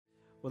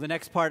Well, the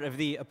next part of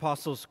the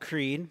Apostles'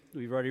 Creed,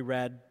 we've already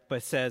read,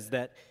 but says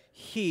that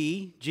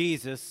he,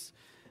 Jesus,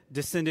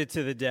 descended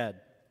to the dead.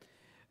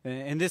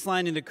 And this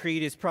line in the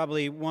Creed is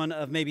probably one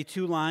of maybe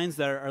two lines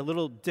that are a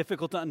little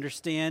difficult to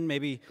understand,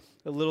 maybe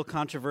a little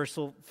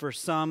controversial for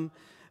some.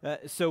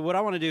 So what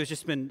I want to do is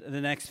just spend the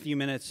next few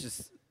minutes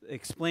just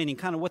explaining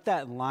kind of what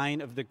that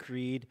line of the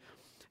Creed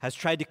has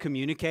tried to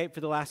communicate for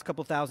the last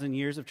couple thousand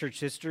years of church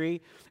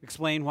history,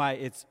 explain why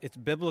it's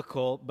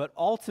biblical, but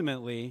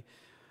ultimately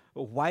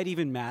why it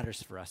even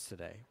matters for us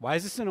today. Why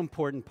is this an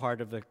important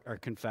part of our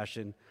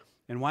confession,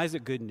 and why is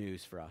it good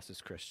news for us as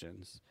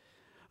Christians?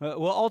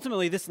 Well,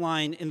 ultimately, this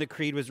line in the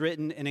Creed was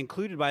written and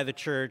included by the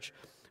church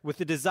with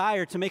the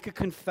desire to make a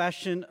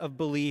confession of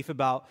belief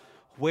about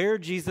where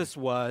Jesus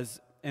was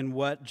and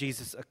what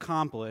Jesus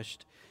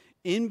accomplished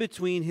in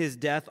between his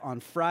death on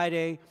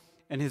Friday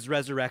and his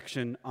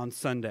resurrection on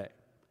Sunday.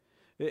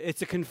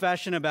 It's a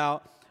confession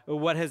about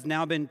what has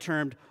now been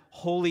termed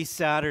Holy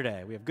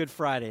Saturday. We have Good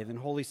Friday, then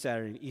Holy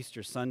Saturday, and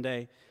Easter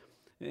Sunday.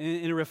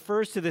 And it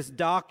refers to this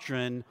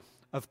doctrine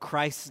of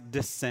Christ's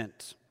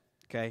descent.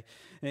 Okay,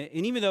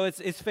 and even though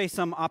it's faced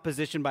some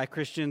opposition by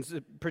Christians,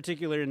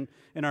 particularly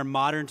in our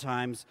modern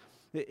times,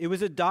 it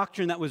was a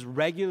doctrine that was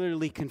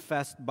regularly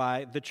confessed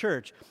by the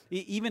church,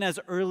 even as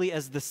early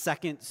as the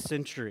 2nd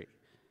century.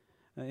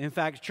 In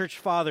fact, church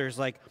fathers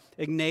like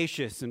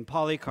Ignatius and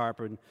Polycarp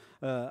and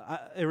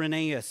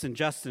Irenaeus and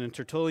Justin and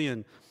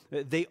Tertullian,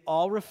 they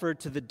all referred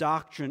to the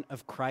doctrine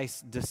of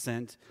Christ's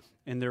descent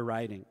in their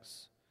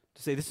writings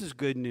to say this is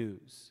good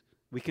news.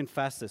 We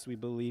confess this. We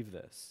believe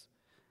this.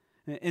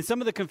 And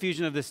some of the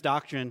confusion of this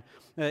doctrine,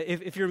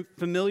 if you're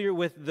familiar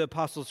with the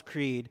Apostles'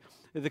 Creed,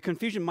 the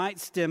confusion might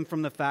stem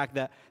from the fact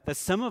that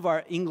some of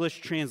our English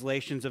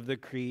translations of the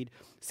Creed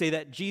say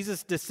that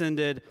Jesus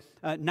descended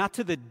not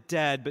to the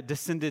dead, but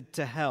descended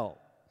to hell.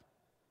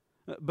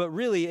 But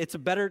really, it's a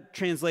better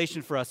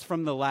translation for us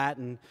from the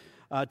Latin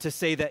to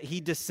say that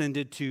he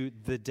descended to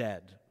the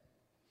dead.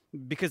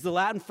 Because the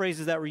Latin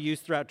phrases that were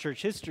used throughout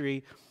church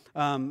history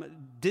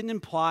didn't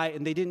imply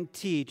and they didn't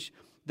teach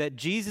that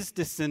Jesus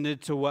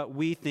descended to what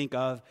we think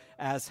of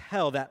as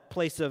hell, that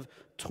place of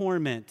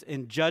torment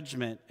and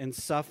judgment and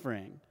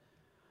suffering.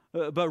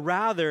 But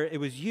rather, it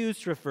was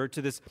used to refer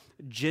to this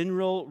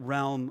general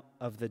realm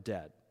of the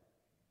dead.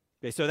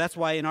 Okay, so that's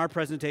why in our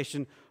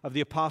presentation of the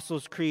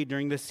Apostles' Creed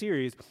during this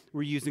series,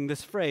 we're using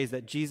this phrase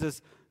that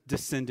Jesus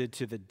descended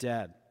to the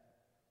dead.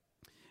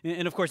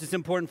 And of course, it's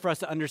important for us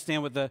to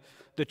understand what the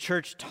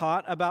church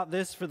taught about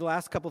this for the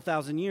last couple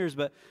thousand years,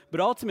 but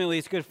ultimately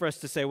it's good for us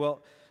to say,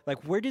 well,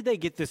 like, where did they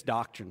get this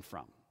doctrine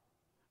from?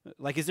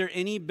 Like, is there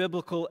any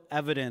biblical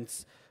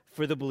evidence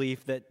for the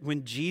belief that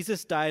when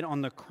Jesus died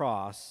on the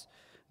cross,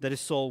 that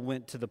his soul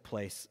went to the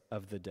place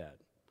of the dead?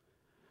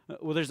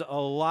 Well, there's a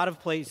lot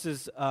of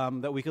places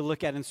that we could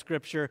look at in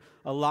Scripture.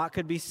 A lot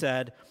could be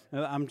said.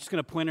 I'm just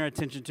going to point our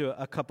attention to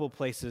a couple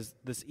places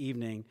this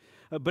evening.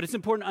 But it's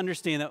important to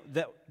understand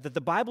that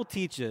the Bible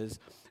teaches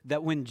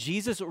that when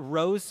Jesus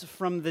rose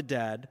from the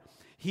dead,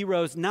 he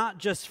rose not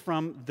just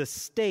from the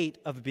state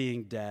of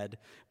being dead,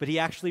 but he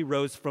actually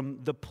rose from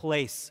the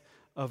place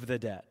of the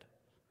dead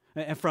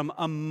and from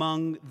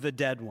among the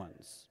dead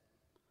ones.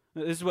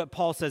 This is what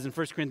Paul says in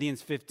 1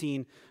 Corinthians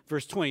 15,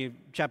 verse 20,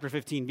 chapter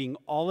 15, being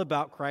all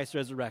about Christ's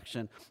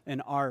resurrection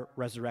and our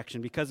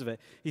resurrection because of it.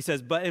 He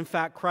says, but in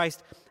fact,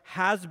 Christ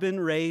has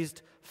been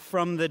raised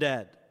from the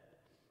dead,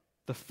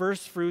 the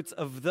first fruits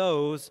of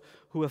those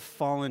who have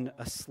fallen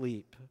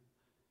asleep.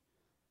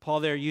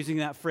 Paul there using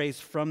that phrase,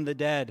 from the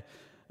dead,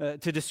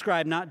 to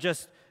describe not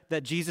just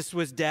that Jesus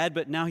was dead,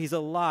 but now he's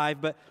alive,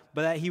 but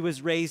that he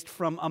was raised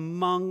from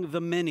among the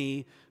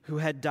many who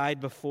had died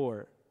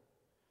before.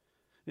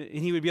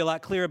 And he would be a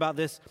lot clearer about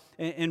this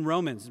in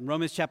Romans. In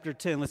Romans chapter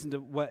 10, listen to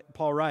what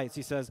Paul writes.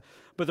 He says,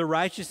 but the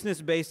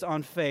righteousness based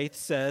on faith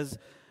says,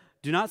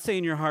 do not say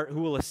in your heart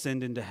who will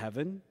ascend into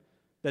heaven,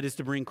 that is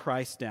to bring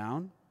Christ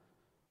down,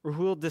 or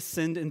who will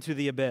descend into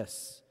the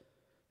abyss,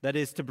 that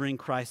is to bring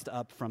Christ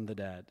up from the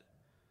dead.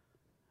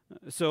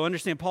 So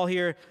understand, Paul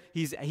here,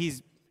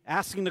 he's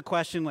asking the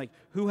question, like,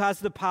 who has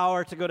the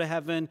power to go to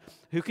heaven?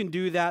 Who can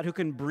do that? Who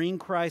can bring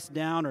Christ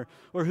down?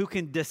 Or who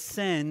can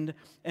descend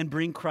and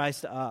bring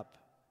Christ up?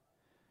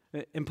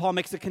 And Paul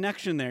makes a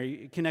connection there.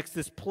 He connects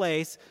this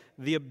place,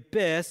 the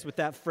abyss, with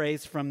that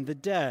phrase, from the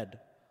dead.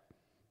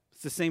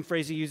 It's the same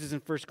phrase he uses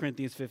in 1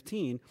 Corinthians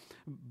 15.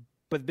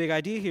 But the big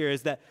idea here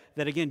is that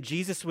again,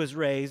 Jesus was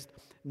raised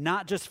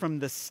not just from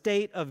the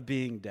state of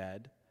being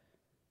dead,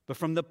 but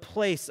from the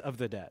place of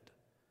the dead,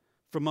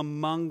 from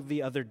among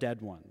the other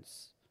dead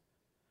ones.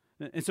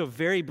 And so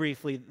very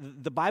briefly,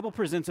 the Bible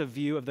presents a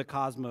view of the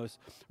cosmos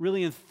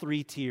really in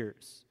 3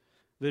 tiers.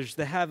 There's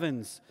the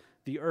heavens,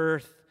 the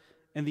earth,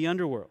 and the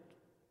underworld.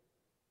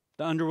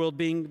 The underworld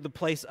being the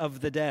place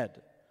of the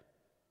dead.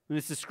 And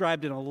it's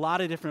described in a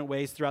lot of different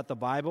ways throughout the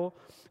Bible,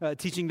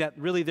 teaching that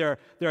really there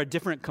are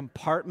different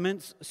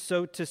compartments,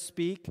 so to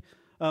speak,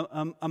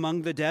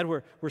 among the dead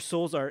where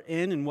souls are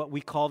in what we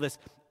call this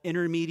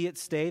intermediate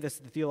state. That's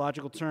the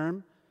theological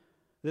term.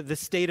 The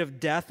state of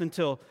death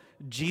until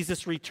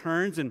Jesus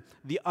returns and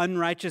the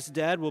unrighteous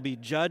dead will be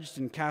judged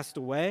and cast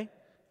away,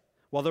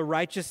 while the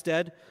righteous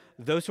dead,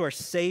 those who are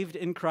saved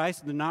in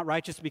Christ, they're not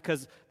righteous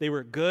because they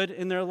were good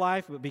in their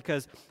life, but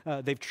because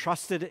they've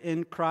trusted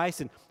in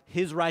Christ and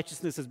his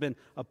righteousness has been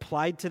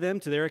applied to them,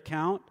 to their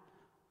account.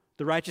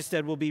 The righteous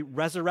dead will be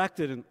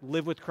resurrected and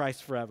live with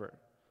Christ forever.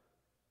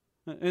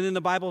 And then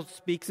the Bible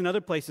speaks in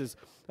other places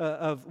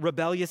of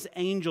rebellious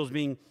angels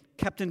being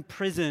kept in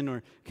prison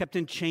or kept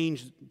in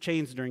chains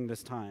during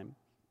this time.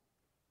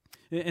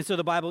 And so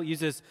the Bible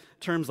uses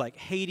terms like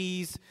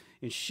Hades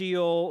and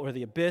Sheol or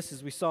the abyss,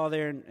 as we saw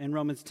there in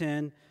Romans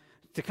 10,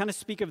 to kind of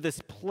speak of this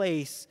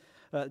place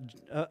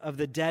of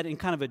the dead in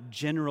kind of a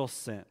general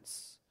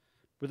sense,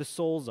 where the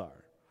souls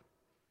are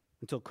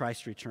until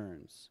Christ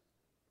returns.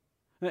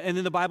 And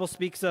then the Bible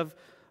speaks of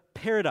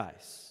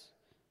paradise,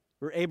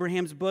 or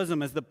Abraham's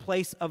bosom, as the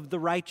place of the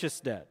righteous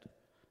dead.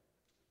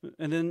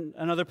 And then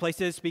another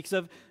place it speaks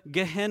of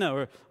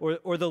Gehenna,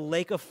 or the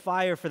lake of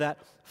fire, for that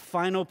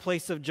final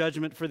place of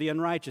judgment for the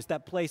unrighteous,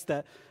 that place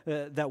that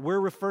we're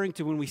referring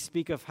to when we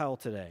speak of hell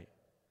today.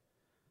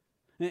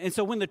 And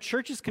so when the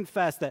churches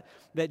confess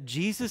that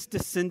Jesus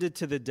descended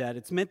to the dead,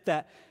 it's meant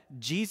that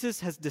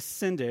Jesus has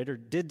descended, or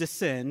did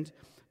descend,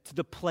 to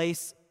the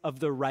place of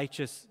the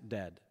righteous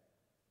dead.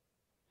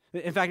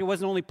 In fact, it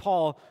wasn't only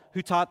Paul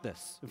who taught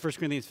this in 1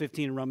 Corinthians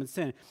 15 and Romans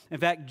 10. In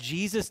fact,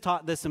 Jesus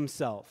taught this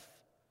himself.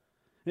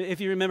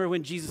 If you remember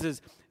when Jesus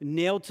is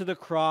nailed to the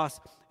cross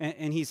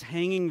and he's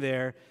hanging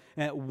there,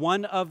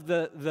 one of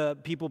the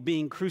people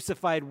being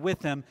crucified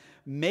with him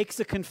makes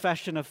a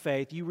confession of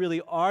faith. You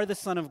really are the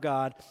Son of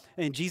God.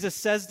 And Jesus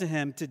says to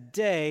him,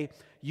 today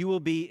you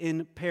will be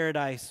in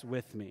paradise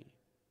with me.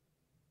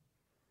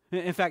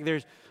 In fact,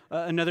 there's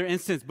another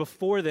instance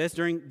before this,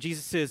 during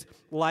Jesus'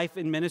 life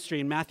and ministry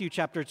in Matthew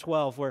chapter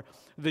 12, where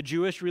the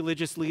Jewish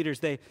religious leaders,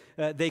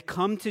 they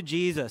come to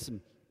Jesus.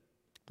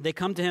 They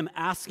come to him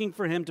asking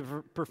for him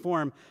to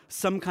perform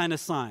some kind of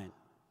sign.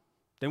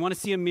 They want to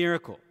see a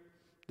miracle.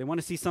 They want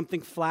to see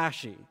something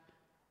flashy.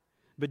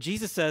 But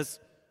Jesus says,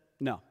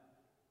 no,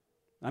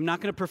 I'm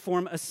not going to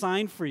perform a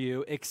sign for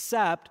you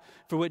except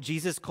for what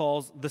Jesus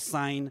calls the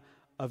sign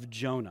of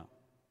Jonah.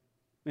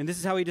 And this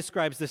is how he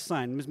describes this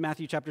sign. This is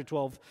Matthew chapter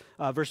 12,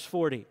 verse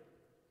 40.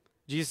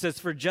 Jesus says,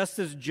 for just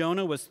as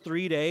Jonah was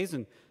 3 days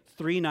and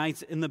 3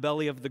 nights in the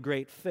belly of the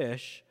great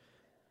fish,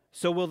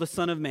 so will the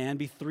Son of Man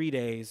be 3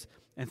 days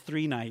and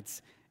 3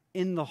 nights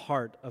in the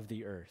heart of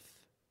the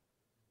earth.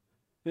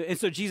 And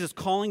so Jesus,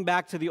 calling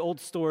back to the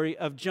old story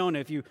of Jonah,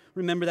 if you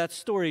remember that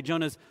story,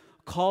 Jonah's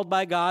called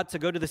by God to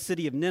go to the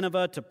city of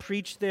Nineveh to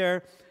preach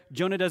there.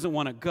 Jonah doesn't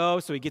want to go,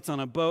 so he gets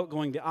on a boat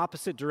going the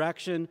opposite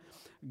direction.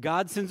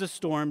 God sends a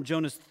storm.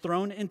 Jonah's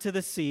thrown into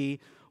the sea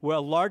where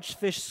a large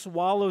fish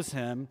swallows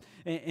him,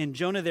 and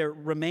Jonah there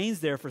remains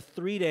there for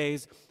 3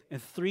 days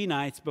and 3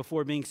 nights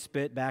before being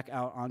spit back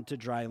out onto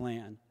dry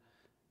land.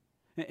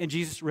 And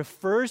Jesus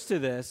refers to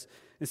this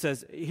and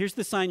says, here's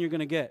the sign you're going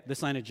to get, the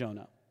sign of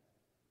Jonah.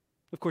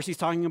 Of course, he's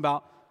talking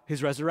about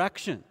his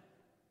resurrection.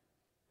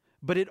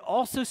 But it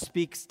also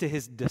speaks to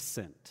his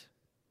descent.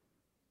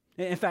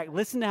 In fact,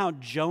 listen to how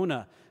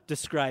Jonah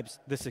describes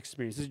this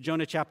experience. This is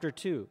Jonah chapter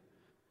 2.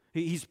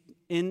 He's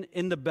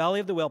in the belly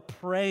of the whale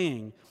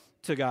praying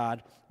to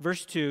God.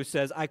 Verse 2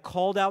 says, I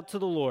called out to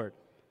the Lord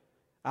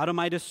out of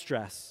my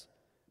distress,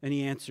 and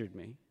he answered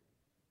me.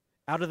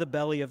 Out of the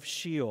belly of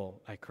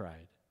Sheol, I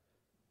cried,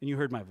 and you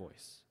heard my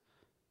voice.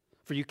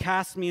 For you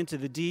cast me into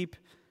the deep,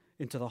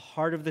 into the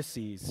heart of the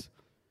seas,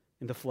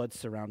 and the floods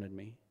surrounded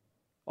me.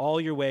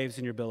 All your waves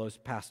and your billows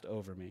passed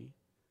over me.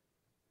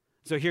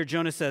 So here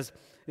Jonah says,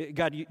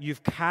 God,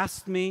 you've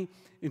cast me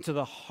into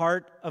the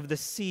heart of the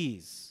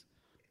seas,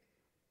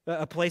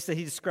 a place that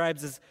he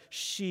describes as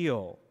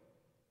Sheol.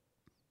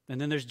 And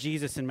then there's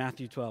Jesus in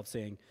Matthew 12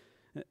 saying,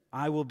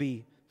 I will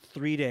be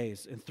 3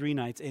 days and 3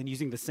 nights, and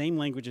using the same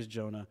language as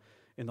Jonah,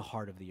 in the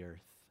heart of the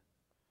earth.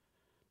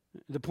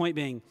 The point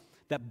being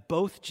that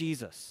both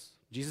Jesus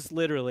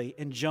literally,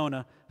 and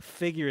Jonah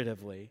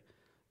figuratively,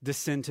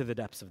 descend to the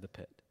depths of the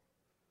pit,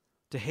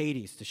 to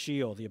Hades, to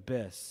Sheol, the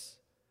abyss.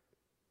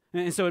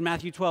 And so in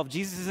Matthew 12,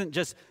 Jesus isn't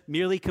just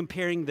merely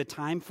comparing the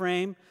time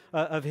frame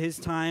of his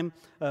time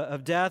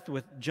of death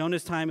with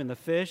Jonah's time in the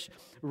fish.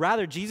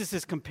 Rather, Jesus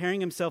is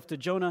comparing himself to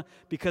Jonah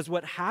because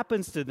what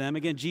happens to them,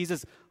 again,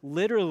 Jesus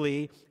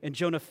literally and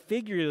Jonah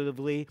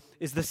figuratively,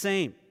 is the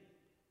same.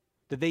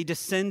 That they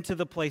descend to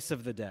the place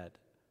of the dead.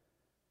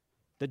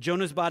 That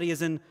Jonah's body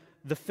is in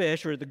the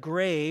fish or the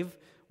grave,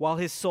 while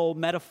his soul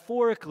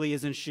metaphorically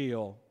is in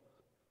Sheol.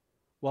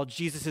 While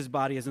Jesus'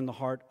 body is in the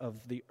heart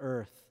of the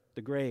earth,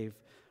 the grave,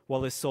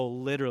 while his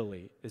soul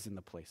literally is in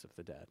the place of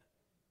the dead.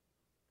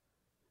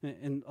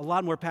 And a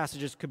lot more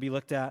passages could be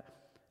looked at.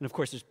 And of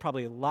course, there's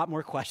probably a lot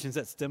more questions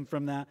that stem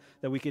from that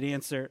we could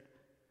answer.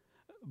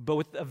 But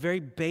with a very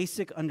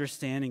basic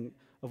understanding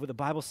of what the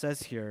Bible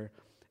says here,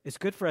 it's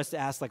good for us to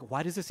ask,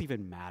 why does this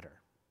even matter?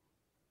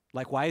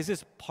 Why is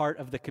this part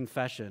of the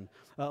confession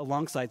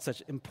alongside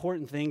such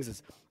important things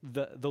as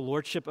the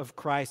lordship of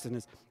Christ and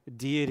his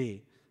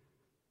deity?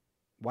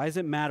 Why does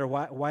it matter?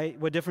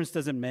 What difference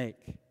does it make?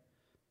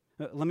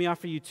 Let me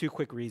offer you two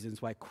quick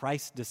reasons why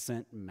Christ's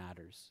descent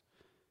matters.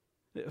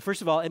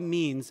 First of all, it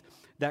means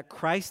that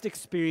Christ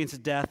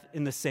experienced death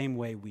in the same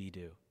way we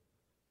do.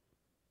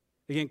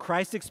 Again,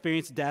 Christ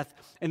experienced death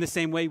in the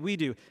same way we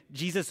do.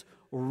 Jesus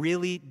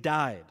really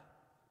died.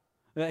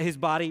 His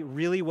body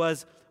really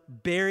was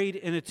buried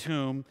in a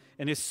tomb,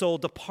 and his soul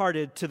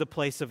departed to the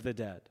place of the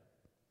dead.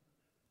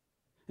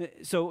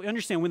 So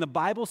understand, when the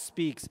Bible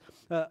speaks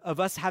of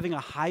us having a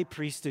high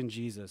priest in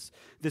Jesus,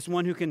 this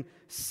one who can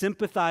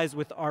sympathize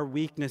with our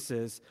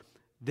weaknesses,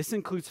 this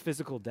includes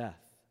physical death.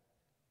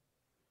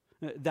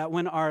 That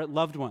when our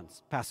loved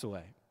ones pass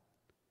away,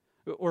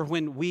 or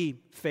when we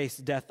face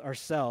death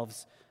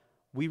ourselves,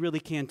 we really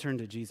can turn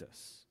to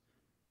Jesus.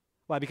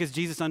 Why? Because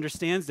Jesus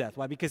understands death.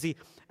 Why? Because he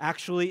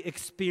actually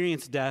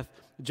experienced death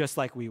just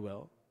like we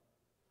will.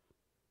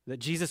 That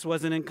Jesus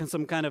wasn't in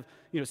some kind of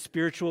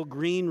spiritual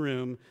green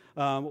room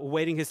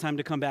waiting his time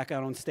to come back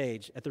out on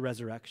stage at the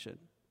resurrection.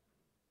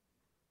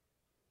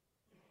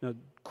 No,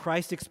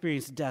 Christ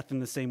experienced death in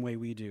the same way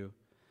we do.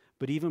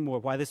 But even more,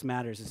 why this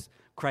matters is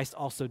Christ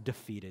also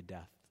defeated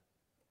death.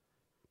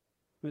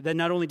 That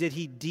not only did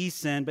he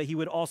descend, but he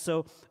would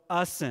also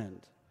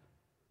ascend.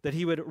 That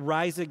he would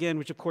rise again,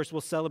 which of course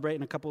we'll celebrate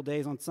in a couple of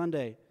days on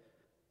Sunday.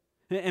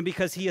 And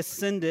because he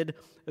ascended,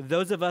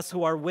 those of us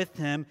who are with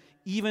him,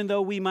 even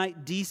though we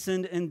might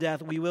descend in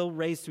death, we will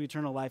raise to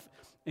eternal life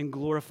in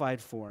glorified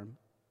form.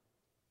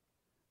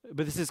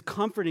 But this is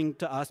comforting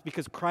to us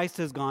because Christ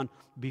has gone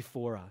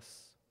before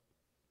us.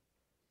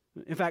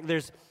 In fact,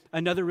 there's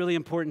another really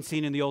important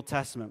scene in the Old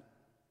Testament,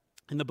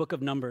 in the book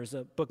of Numbers,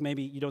 a book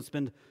maybe you don't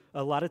spend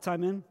a lot of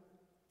time in.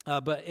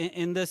 But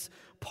in this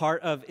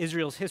part of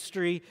Israel's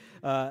history,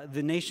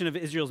 the nation of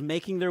Israel is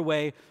making their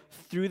way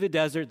through the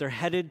desert. They're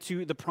headed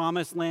to the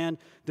promised land,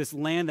 this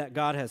land that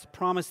God has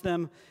promised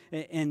them.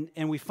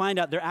 And we find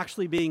out they're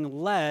actually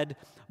being led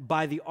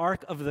by the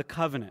Ark of the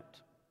Covenant.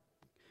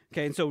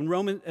 Okay, and so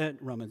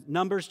in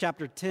Numbers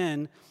chapter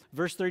 10,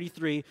 verse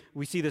 33,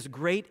 we see this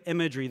great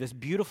imagery, this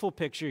beautiful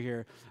picture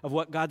here of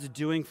what God's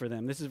doing for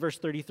them. This is verse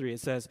 33.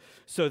 It says,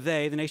 "So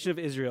they, the nation of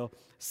Israel,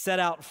 set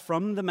out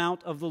from the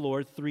mount of the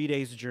Lord 3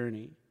 days'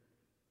 journey.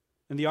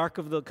 And the ark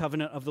of the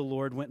covenant of the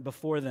Lord went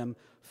before them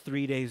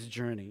 3 days'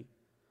 journey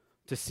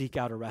to seek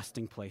out a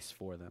resting place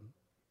for them."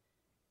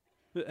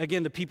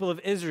 Again, the people of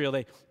Israel,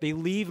 they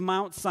leave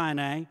Mount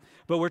Sinai,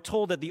 but we're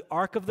told that the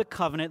Ark of the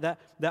Covenant,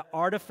 that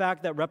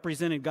artifact that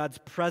represented God's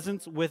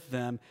presence with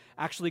them,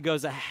 actually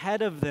goes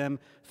ahead of them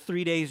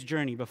 3 days'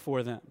 journey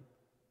before them.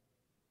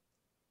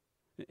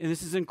 And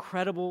this is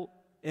incredible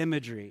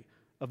imagery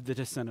of the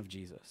descent of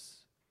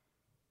Jesus.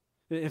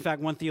 In fact,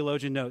 one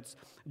theologian notes,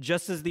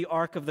 just as the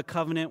Ark of the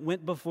Covenant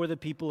went before the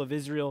people of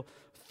Israel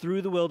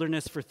through the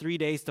wilderness for 3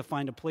 days to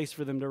find a place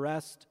for them to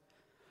rest,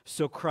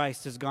 so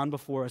Christ has gone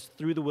before us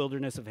through the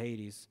wilderness of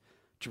Hades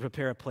to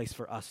prepare a place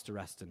for us to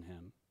rest in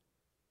him.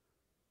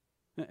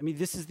 I mean,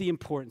 this is the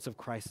importance of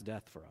Christ's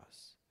death for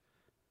us.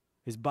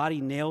 His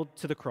body nailed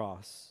to the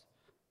cross.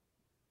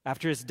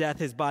 After his death,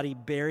 his body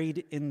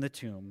buried in the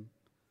tomb.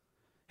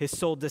 His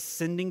soul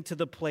descending to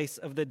the place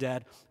of the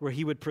dead where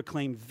he would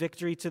proclaim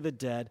victory to the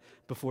dead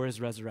before his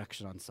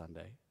resurrection on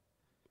Sunday.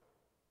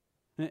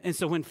 And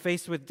so when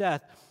faced with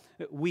death,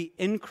 we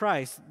in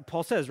Christ,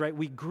 Paul says, right,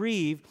 we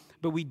grieve,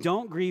 but we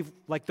don't grieve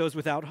like those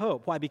without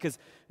hope. Why? Because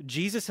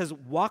Jesus has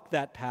walked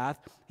that path.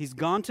 He's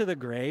gone to the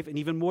grave, and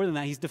even more than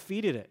that, he's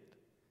defeated it.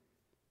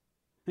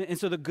 And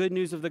so the good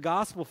news of the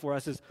gospel for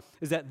us is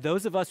that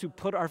those of us who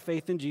put our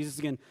faith in Jesus,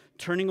 again,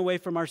 turning away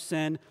from our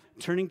sin,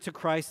 turning to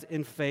Christ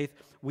in faith,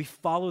 we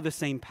follow the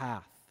same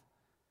path.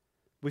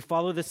 We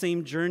follow the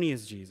same journey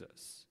as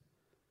Jesus.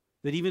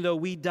 That even though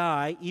we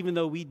die, even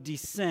though we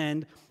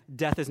descend,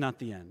 death is not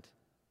the end.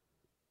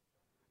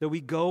 That we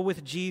go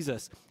with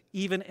Jesus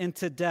even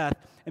into death.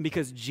 And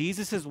because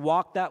Jesus has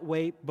walked that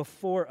way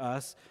before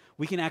us,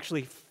 we can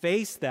actually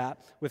face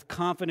that with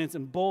confidence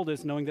and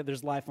boldness, knowing that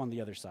there's life on the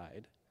other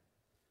side.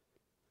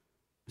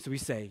 So we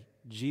say,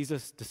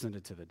 Jesus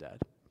descended to the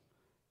dead.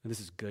 And this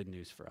is good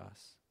news for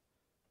us.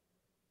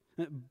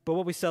 But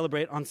what we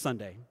celebrate on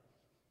Sunday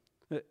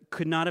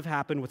could not have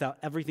happened without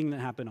everything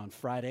that happened on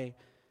Friday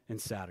and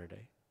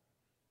Saturday.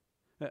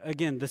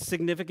 Again, the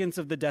significance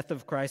of the death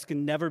of Christ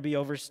can never be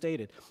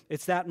overstated.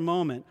 It's that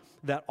moment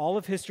that all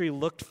of history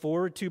looked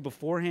forward to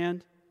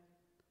beforehand,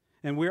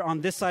 and we're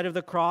on this side of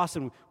the cross,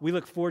 and we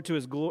look forward to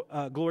his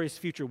glorious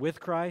future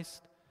with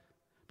Christ.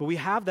 But we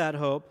have that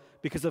hope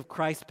because of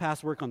Christ's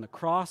past work on the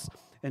cross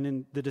and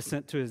in the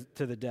descent to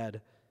the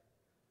dead.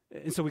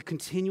 And so we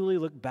continually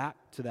look back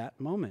to that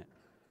moment.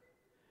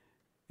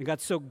 And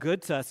God's so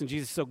good to us, and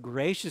Jesus is so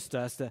gracious to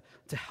us to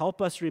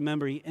help us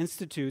remember. He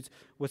institutes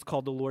what's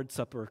called the Lord's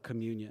Supper or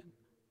communion.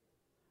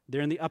 They're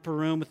in the upper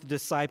room with the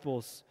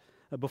disciples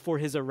before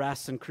his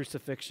arrest and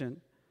crucifixion.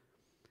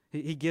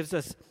 He gives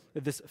us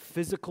this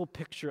physical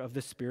picture of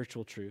the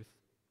spiritual truth.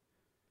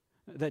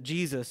 That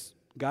Jesus,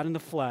 God in the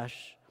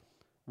flesh,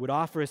 would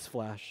offer his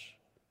flesh,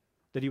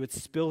 that he would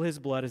spill his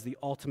blood as the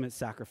ultimate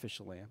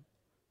sacrificial lamb.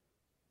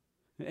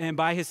 And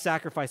by his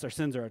sacrifice, our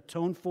sins are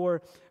atoned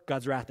for,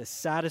 God's wrath is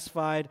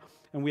satisfied,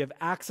 and we have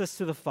access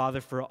to the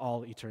Father for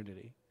all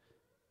eternity.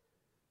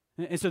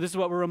 And so this is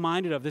what we're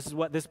reminded of. This is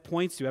what this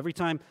points to. Every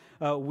time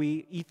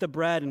we eat the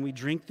bread and we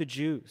drink the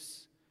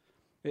juice,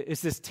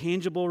 it's this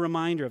tangible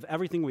reminder of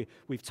everything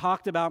we've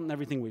talked about and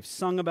everything we've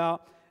sung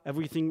about,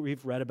 everything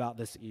we've read about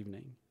this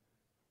evening.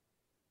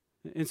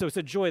 And so it's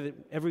a joy that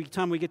every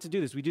time we get to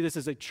do this, we do this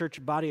as a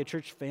church body, a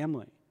church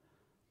family,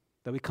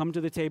 that we come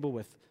to the table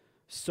with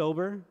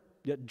sober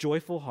yet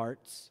joyful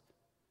hearts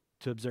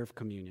to observe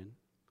communion.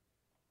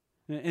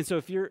 And so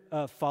if you're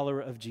a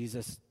follower of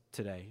Jesus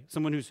today,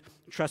 someone who's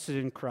trusted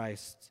in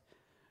Christ,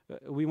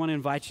 we want to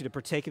invite you to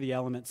partake of the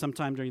element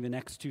sometime during the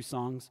next two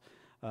songs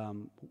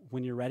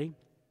when you're ready.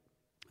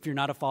 If you're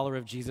not a follower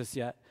of Jesus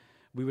yet,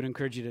 we would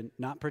encourage you to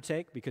not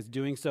partake, because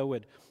doing so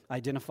would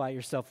identify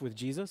yourself with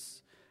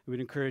Jesus. We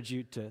would encourage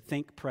you to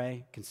think,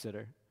 pray,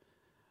 consider.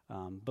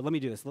 But let me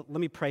do this. Let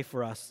me pray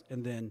for us,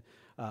 and then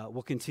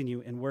we'll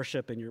continue in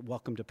worship, and you're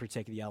welcome to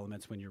partake of the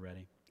elements when you're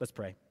ready. Let's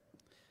pray.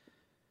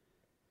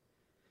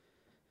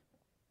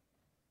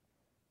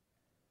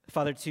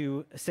 Father,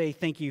 to say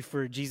thank you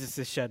for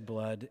Jesus' shed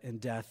blood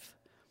and death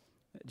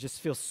just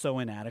feels so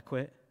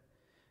inadequate,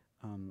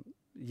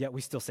 yet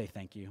we still say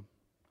thank you.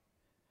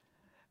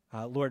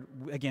 Lord,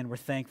 again, we're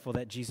thankful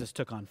that Jesus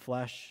took on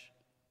flesh,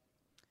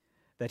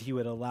 that he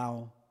would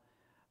allow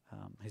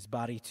his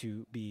body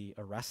to be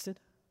arrested,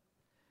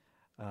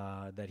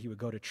 that he would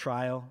go to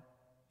trial,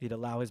 he'd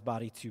allow his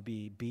body to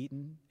be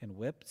beaten and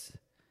whipped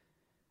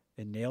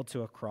and nailed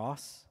to a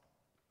cross,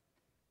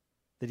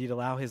 that he'd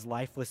allow his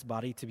lifeless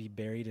body to be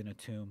buried in a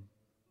tomb.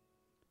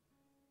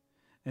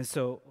 And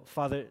so,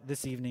 Father,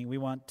 this evening we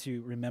want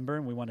to remember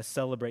and we want to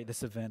celebrate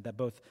this event that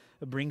both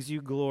brings you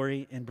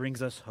glory and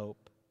brings us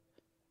hope.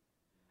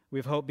 We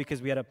have hope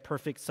because we had a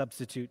perfect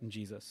substitute in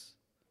Jesus.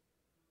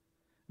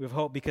 We have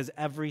hope because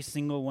every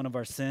single one of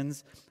our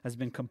sins has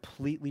been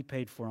completely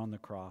paid for on the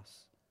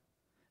cross,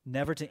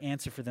 never to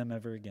answer for them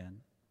ever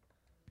again.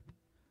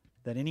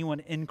 That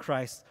anyone in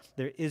Christ,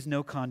 there is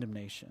no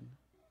condemnation.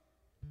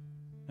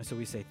 And so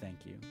we say thank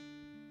you.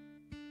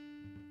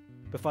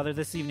 But Father,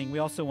 this evening we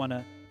also want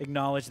to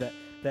acknowledge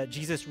that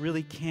Jesus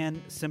really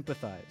can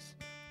sympathize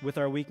with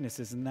our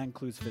weaknesses, and that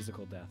includes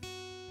physical death.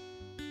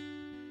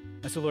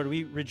 And so, Lord,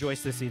 we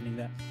rejoice this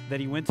evening that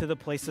he went to the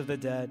place of the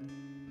dead,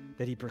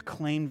 that he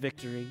proclaimed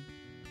victory,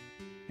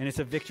 and it's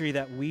a victory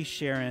that we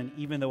share in,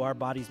 even though our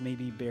bodies may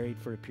be buried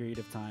for a period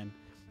of time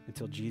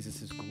until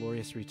Jesus'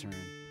 glorious return,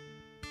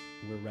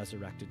 and we're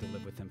resurrected to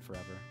live with him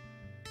forever.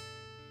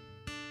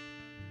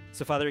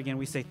 So, Father, again,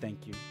 we say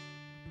thank you.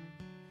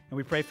 And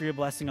we pray for your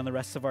blessing on the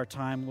rest of our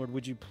time. Lord,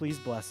 would you please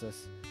bless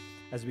us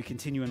as we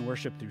continue in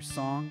worship through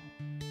song,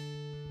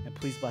 and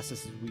please bless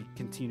us as we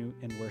continue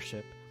in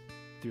worship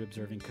through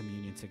observing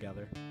communion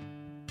together.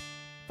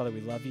 Father,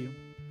 we love you.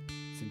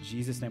 It's in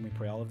Jesus' name we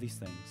pray all of these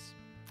things.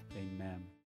 Amen.